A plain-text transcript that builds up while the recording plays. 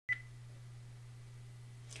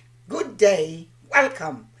day.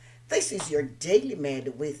 Welcome. This is your Daily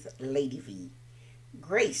Med with Lady V.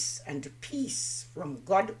 Grace and peace from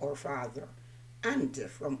God our Father and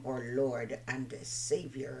from our Lord and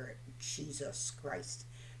Savior Jesus Christ.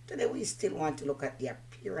 Today we still want to look at the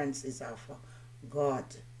appearances of God,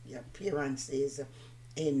 the appearances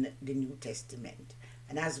in the New Testament.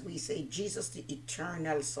 And as we say, Jesus, the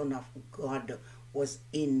eternal Son of God, was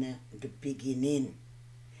in the beginning,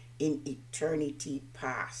 in eternity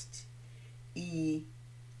past. He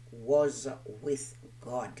was with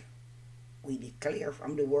God. We declare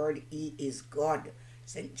from the word He is God.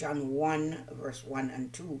 St. John 1 verse 1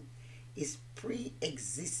 and 2. His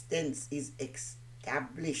pre-existence is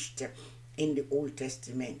established in the Old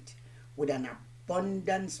Testament with an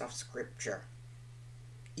abundance of scripture.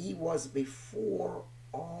 He was before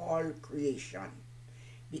all creation.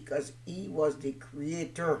 Because He was the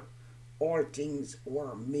creator, all things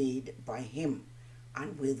were made by Him,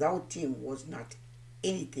 and without Him was not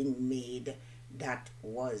anything made that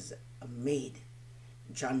was made.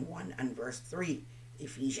 John 1 and verse 3,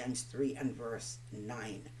 Ephesians 3 and verse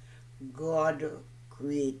 9. God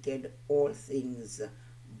created all things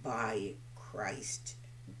by Christ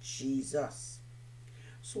Jesus.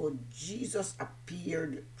 So Jesus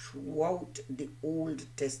appeared throughout the Old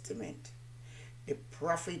Testament. The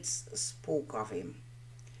prophets spoke of Him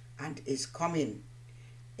and His coming.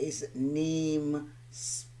 His name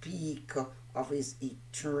speak of His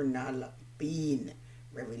eternal being.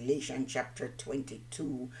 Revelation chapter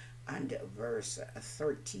 22 and verse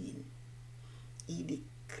 13. He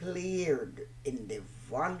declared in the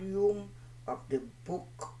volume of the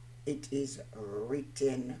book, it is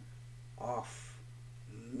written of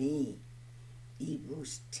me.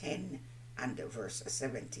 Hebrews 10 and verse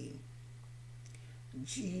 17.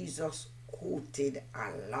 Jesus quoted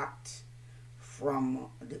a lot from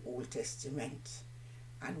the Old Testament,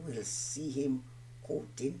 and we'll see Him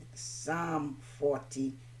quoting Psalm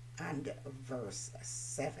 40 and verse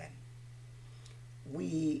 7.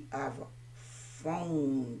 We have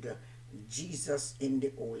found Jesus in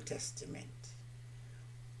the Old Testament.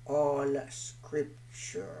 All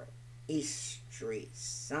scripture, history,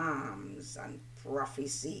 psalms, and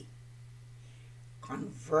prophecy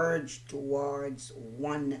converge towards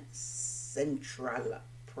one central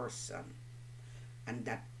person, and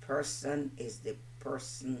that person is the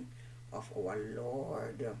person of our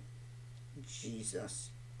Lord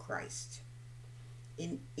Jesus Christ.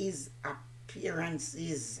 In His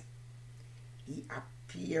appearances, He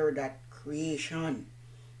appeared at creation.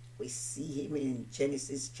 We see Him in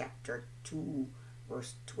Genesis chapter 2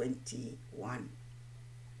 verse 21,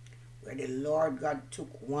 where the Lord God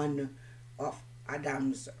took one of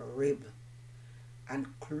Adam's rib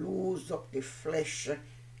and closed up the flesh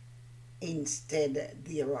instead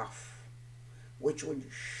thereof, which would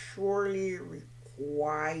surely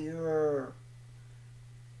require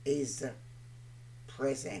His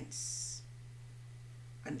presence.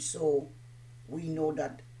 And so we know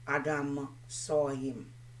that Adam saw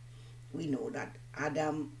Him. We know that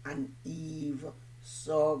Adam and Eve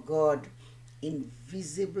saw God in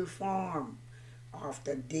visible form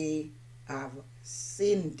after they have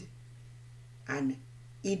sinned and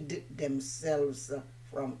hid themselves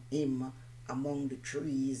from Him among the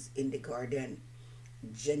trees in the garden.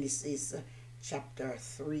 Genesis chapter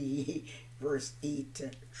 3 verse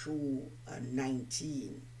 8 through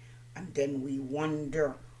 19. And then we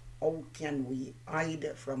wonder, how can we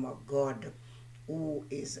hide from a God who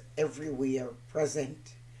is everywhere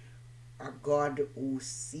present, a God who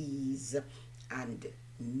sees and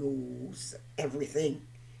knows everything,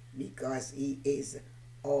 because He is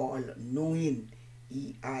all knowing.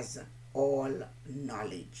 He has all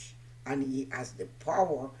knowledge, and He has the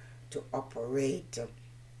power to operate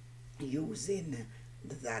using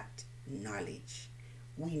that knowledge.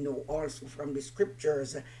 We know also from the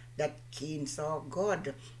scriptures that Cain saw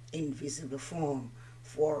God in visible form,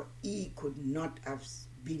 for he could not have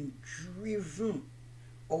been driven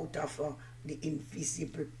out of the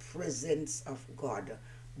invisible presence of God,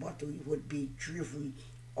 but he would be driven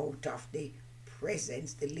out of the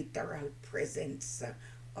presence, the literal presence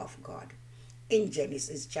of God. In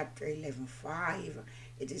Genesis chapter 11:5,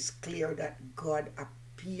 it is clear that God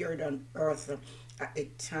appeared on earth at the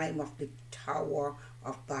time of the Tower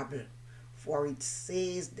of Babel. For it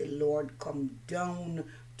says, the Lord come down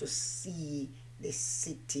to see the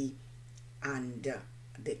city and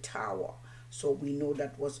the tower. So we know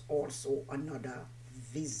that was also another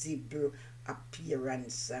visible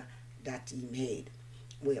appearance that He made.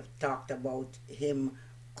 We have talked about Him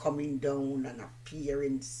coming down and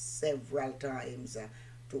appearing several times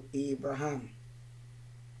to Abraham.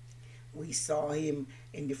 We saw him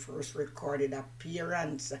in the first recorded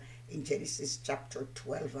appearance in Genesis chapter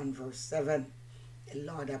 12 and verse 7. The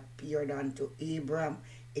Lord appeared unto Abram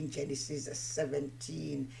in Genesis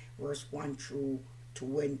 17 verse 1 through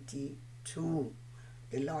 22.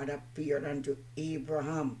 The Lord appeared unto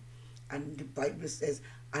Abraham, and the Bible says,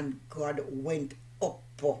 and God went up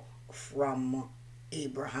from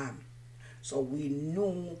Abraham. So we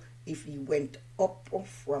know if he went up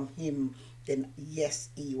from him, then yes,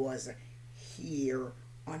 he was here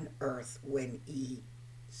on earth when he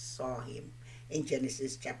saw him. In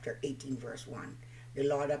Genesis chapter 18 verse 1, the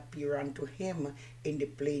Lord appeared unto him in the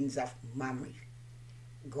plains of Mamre.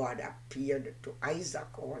 God appeared to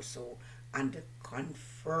Isaac also and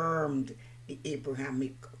confirmed the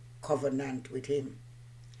Abrahamic covenant with him.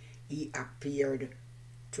 He appeared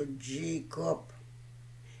to Jacob.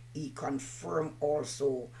 He confirmed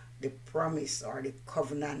also the promise or the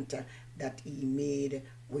covenant that he made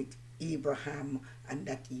with Abraham and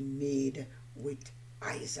that he made with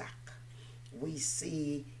Isaac. We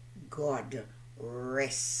see God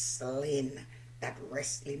wrestling, that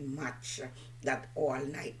wrestling match, that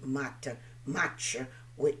all-night match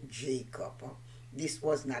with Jacob. This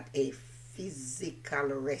was not a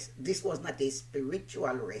physical this was not a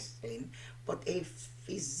spiritual wrestling, but a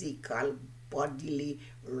physical bodily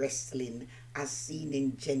wrestling, as seen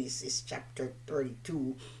in Genesis chapter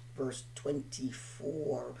 32 verse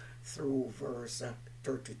 24 through verse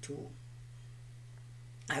 32.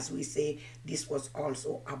 As we say, this was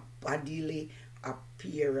also a bodily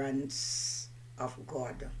appearance of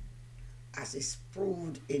God, as is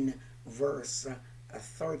proved in verse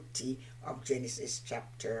 30 of Genesis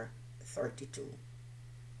chapter 32.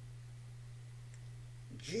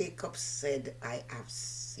 Jacob said, I have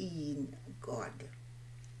seen God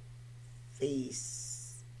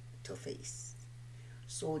face to face.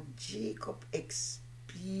 So Jacob experienced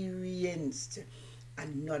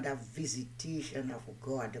another visitation of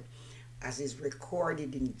God, as is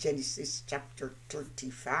recorded in Genesis chapter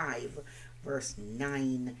 35 verse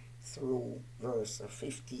 9 through verse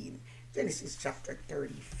 15. Genesis chapter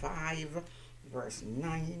 35 verse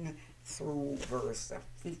 9 through verse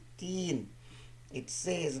 15. It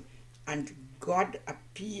says, and God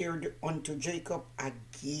appeared unto Jacob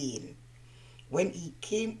again when he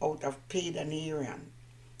came out of Padan Aram,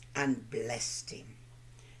 and blessed him.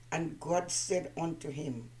 And God said unto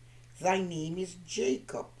him, thy name is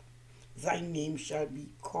Jacob. Thy name shall not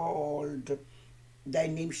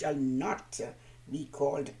be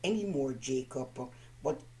called any more Jacob,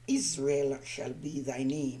 but Israel shall be thy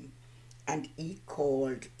name. And he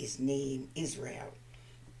called his name Israel.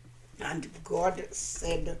 And God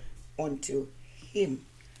said unto him,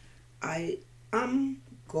 I am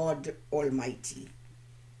God Almighty.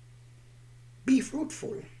 Be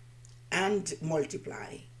fruitful and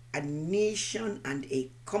multiply. A nation and a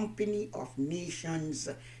company of nations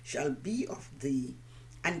shall be of thee,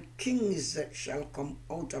 and kings shall come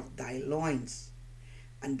out of thy loins.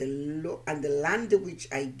 And the land which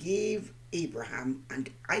I gave Abraham and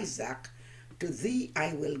Isaac, to thee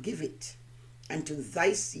I will give it, and to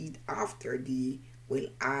thy seed after thee will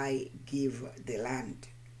I give the land.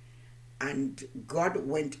 And God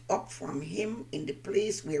went up from him in the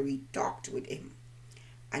place where he talked with him.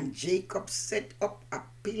 And Jacob set up a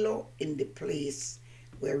pillar in the place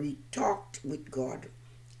where he talked with God,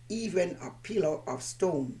 even a pillar of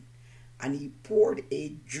stone. And he poured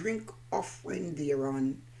a drink offering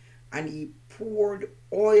thereon, and he poured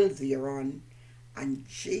oil thereon. And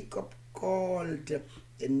Jacob called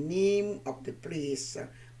the name of the place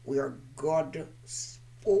where God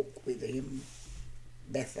spoke with him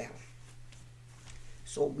Bethel.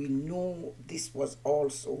 So we know this was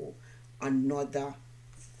also another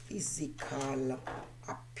physical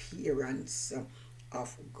appearance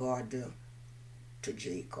of God to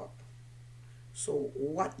Jacob. So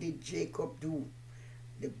what did Jacob do?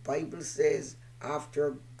 The Bible says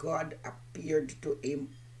after God appeared to him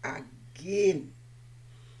again,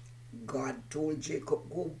 God told Jacob,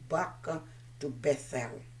 go back to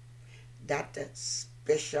Bethel, that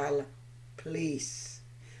special place,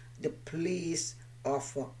 the place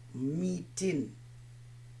of meeting.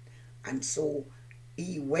 And so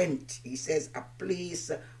he went. He says, a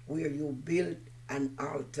place where you build an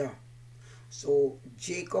altar. So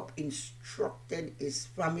Jacob instructed his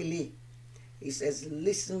family. He says,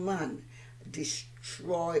 listen, man,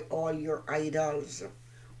 destroy all your idols,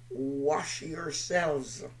 wash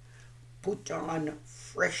yourselves, put on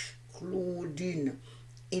fresh clothing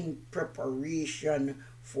in preparation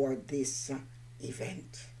for this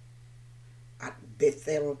event. At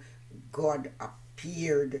Bethel, God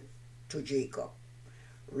appeared to Jacob.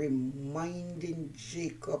 reminding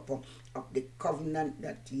Jacob of the covenant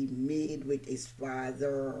that he made with his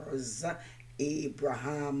fathers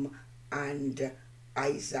Abraham and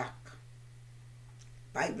Isaac.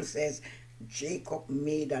 Bible says Jacob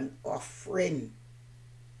made an offering,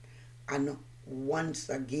 and once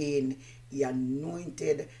again he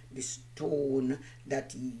anointed the stone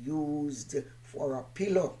that he used for a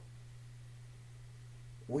pillar,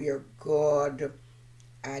 where God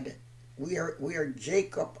had where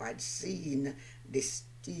Jacob had seen the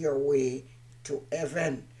stairway to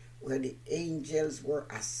heaven, where the angels were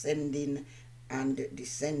ascending and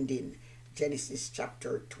descending. Genesis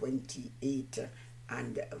chapter 28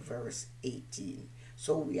 and verse 18.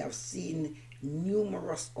 So we have seen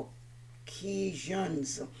numerous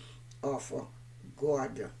occasions of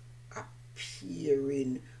God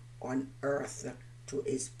appearing on earth to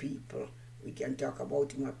his people. We can talk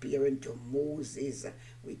about him appearing to Moses.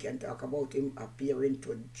 We can talk about him appearing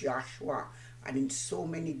to Joshua, and in so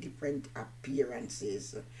many different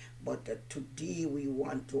appearances. But today we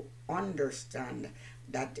want to understand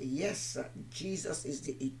that yes, Jesus is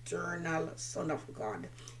the eternal Son of God.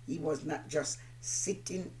 He was not just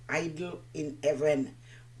sitting idle in heaven,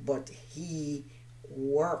 but he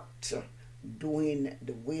worked doing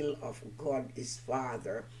the will of God his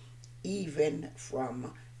Father, even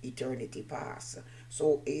from eternity past.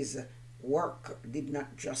 So his work did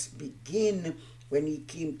not just begin when he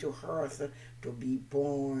came to earth to be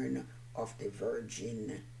born of the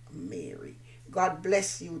Virgin Mary. God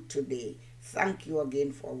bless you today. Thank you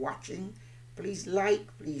again for watching. Please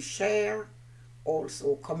like, please share,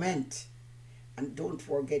 also comment, and don't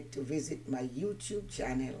forget to visit my YouTube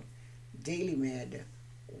channel, Daily Med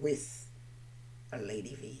with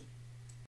Lady V.